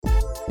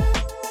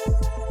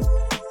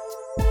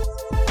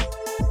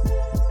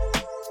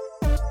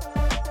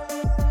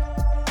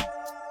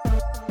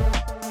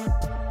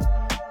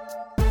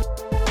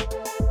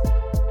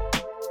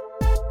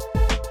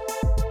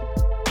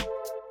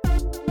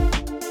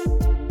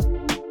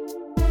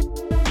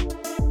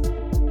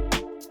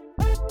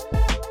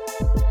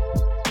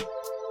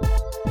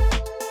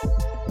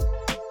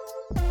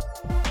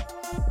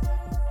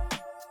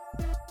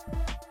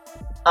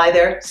Hi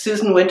there,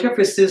 Susan Winter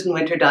for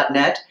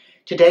SusanWinter.net.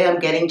 Today I'm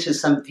getting to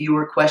some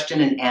viewer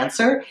question and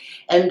answer,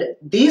 and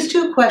these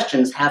two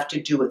questions have to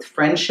do with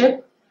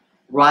friendship,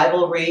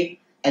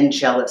 rivalry, and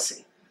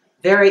jealousy.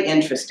 Very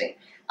interesting.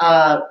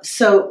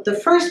 So the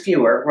first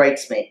viewer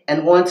writes me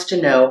and wants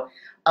to know,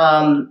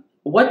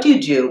 what do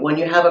you do when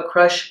you have a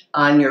crush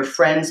on your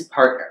friend's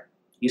partner?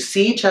 You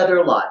see each other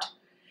a lot,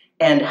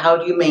 and how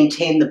do you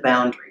maintain the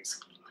boundaries?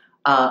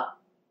 Uh,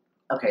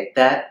 okay,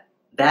 that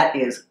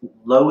is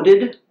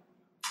loaded.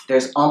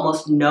 There's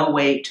almost no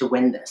way to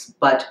win this.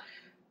 But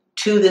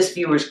to this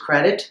viewer's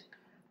credit,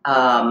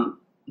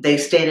 they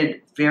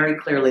stated very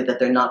clearly that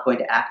they're not going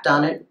to act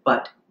on it,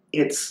 but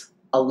it's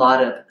a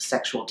lot of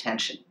sexual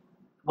tension.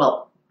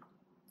 Well,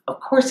 of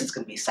course it's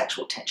going to be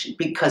sexual tension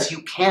because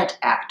you can't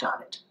act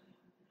on it.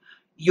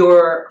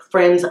 Your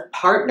friend's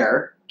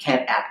partner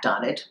can't act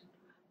on it.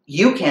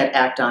 You can't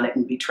act on it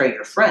and betray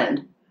your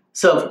friend.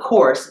 So of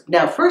course,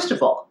 now first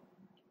of all,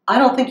 I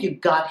don't think you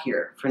got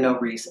here for no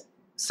reason.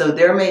 So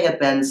there may have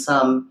been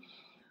some,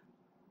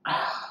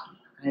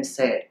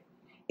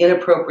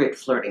 inappropriate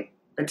flirting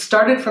that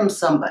started from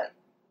somebody.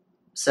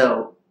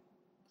 So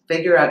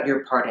figure out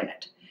your part in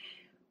it.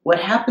 What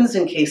happens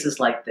in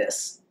cases like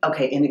this,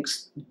 okay,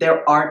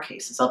 there are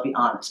cases, I'll be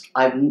honest.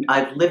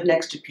 I've lived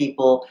next to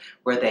people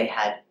where they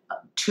had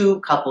two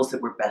couples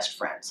that were best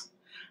friends.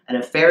 An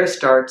affair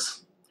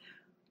starts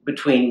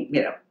between,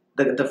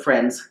 the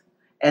friends.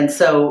 And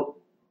so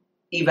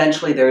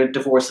eventually there are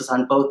divorces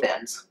on both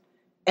ends.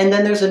 And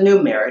then there's a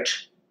new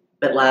marriage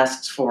that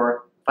lasts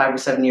for 5 or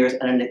 7 years,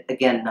 and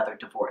again, another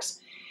divorce.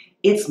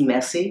 It's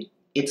messy.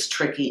 It's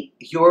tricky.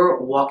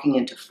 You're walking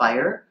into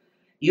fire.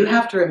 You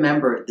have to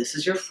remember this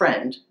is your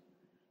friend,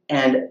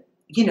 and,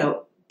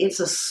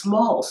 it's a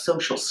small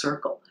social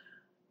circle.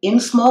 In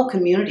small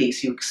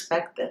communities, you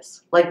expect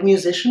this. Like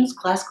musicians,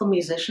 classical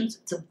musicians,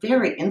 it's a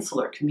very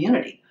insular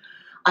community.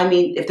 I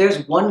mean, if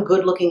there's one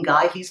good-looking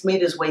guy, he's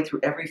made his way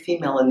through every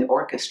female in the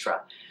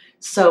orchestra.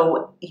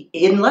 So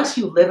unless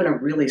you live in a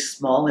really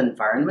small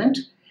environment,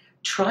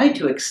 try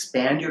to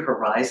expand your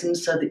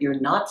horizons so that you're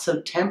not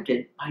so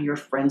tempted by your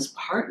friend's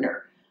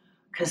partner,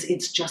 because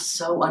it's just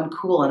so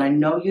uncool. And I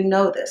know you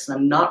know this, and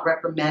I'm not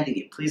reprimanding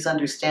you. Please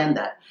understand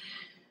that.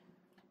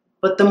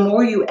 But the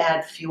more you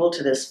add fuel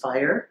to this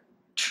fire,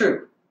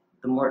 true,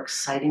 the more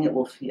exciting it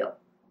will feel.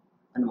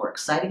 And the more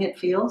exciting it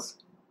feels,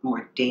 the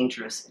more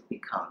dangerous it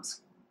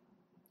becomes.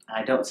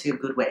 I don't see a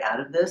good way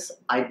out of this.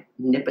 I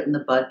nip it in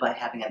the bud by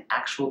having an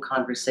actual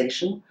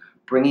conversation,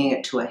 bringing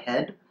it to a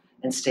head,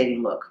 and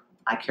stating, look,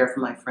 I care for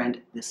my friend.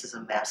 This is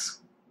a mess.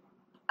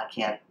 I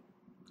can't,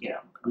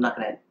 I'm not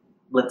going to,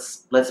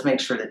 let's make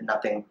sure that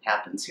nothing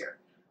happens here.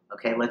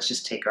 Okay, let's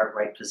just take our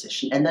right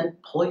position and then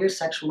pull your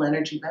sexual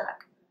energy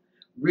back.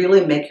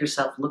 Really make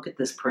yourself look at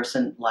this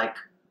person like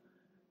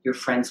your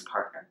friend's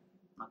partner.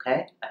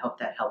 Okay, I hope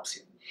that helps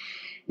you.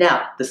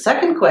 Now, the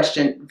second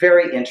question,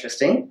 very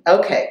interesting.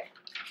 Okay.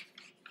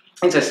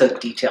 These are so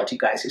detailed, you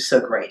guys. You're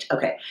so great.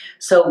 Okay,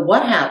 so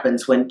what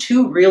happens when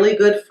two really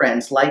good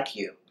friends like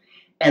you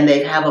and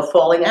they have a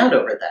falling out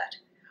over that,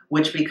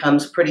 which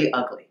becomes pretty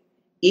ugly?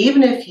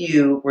 Even if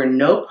you were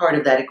no part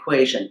of that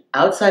equation,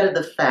 outside of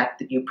the fact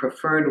that you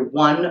preferred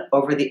one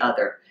over the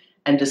other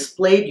and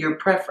displayed your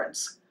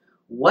preference,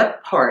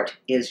 what part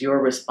is your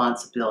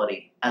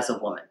responsibility as a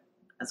woman?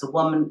 As a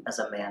woman, as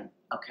a man?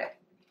 Okay.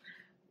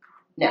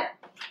 Now,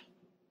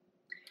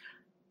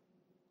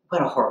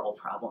 what a horrible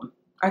problem.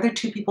 Are there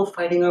two people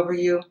fighting over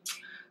you?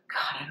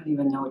 God, I don't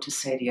even know what to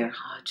say to you.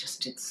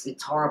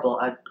 It's horrible.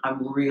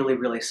 I'm really,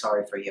 really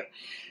sorry for you.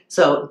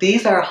 So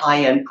these are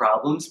high-end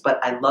problems, but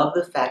I love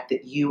the fact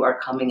that you are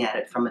coming at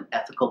it from an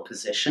ethical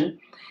position.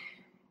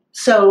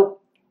 So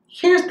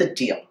here's the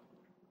deal.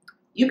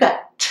 You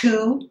got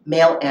two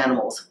male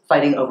animals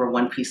fighting over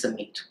one piece of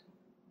meat.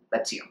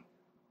 That's you.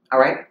 All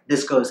right?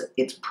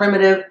 It's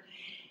primitive.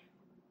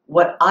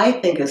 What I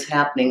think is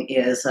happening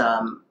is,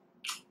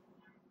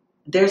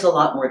 there's a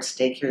lot more at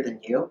stake here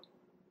than you.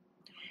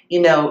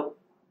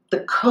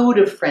 The code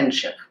of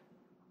friendship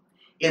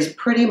is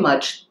pretty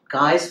much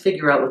guys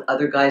figure out with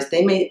other guys.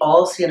 They may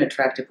all see an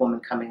attractive woman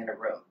coming in a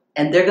room,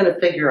 and they're going to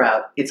figure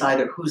out it's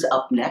either who's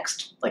up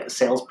next, like a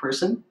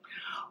salesperson,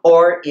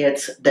 or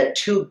it's that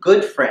two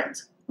good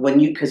friends,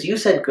 because you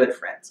said good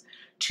friends,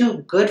 two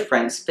good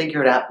friends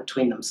figure it out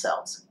between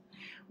themselves.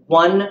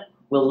 One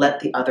will let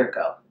the other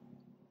go.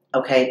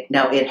 Okay,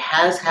 now it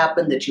has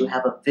happened that you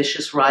have a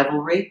vicious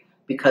rivalry,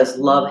 because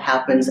love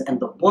happens and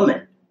the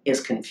woman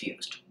is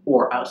confused,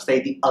 or I'll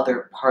say the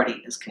other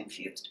party is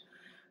confused.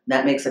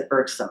 That makes it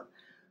irksome.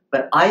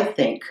 But I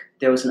think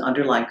there was an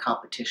underlying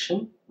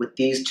competition with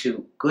these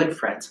two good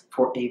friends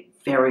for a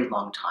very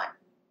long time.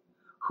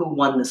 Who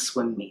won the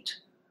swim meet?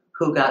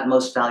 Who got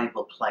most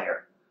valuable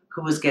player?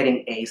 Who was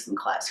getting A's in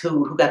class?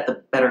 Who got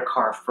the better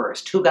car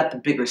first? Who got the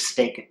bigger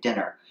steak at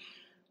dinner?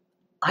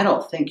 I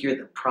don't think you're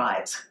the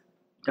prize.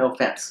 No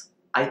offense.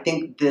 I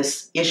think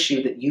this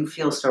issue that you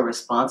feel so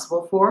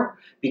responsible for,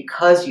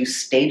 because you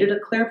stated a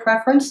clear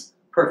preference,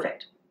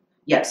 perfect.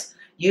 Yes,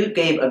 you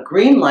gave a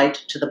green light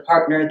to the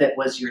partner that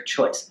was your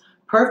choice.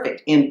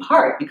 Perfect, in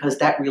part because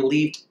that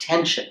relieved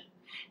tension.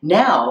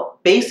 Now,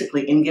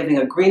 basically, in giving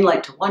a green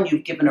light to one,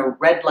 you've given a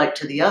red light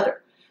to the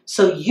other.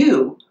 So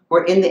you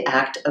were in the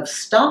act of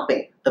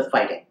stopping the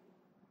fighting.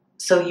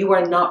 So you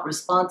are not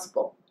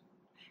responsible.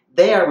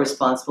 They are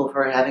responsible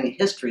for having a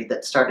history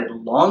that started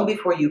long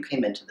before you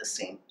came into the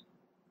scene.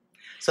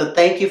 So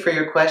thank you for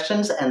your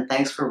questions, and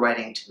thanks for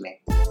writing to me.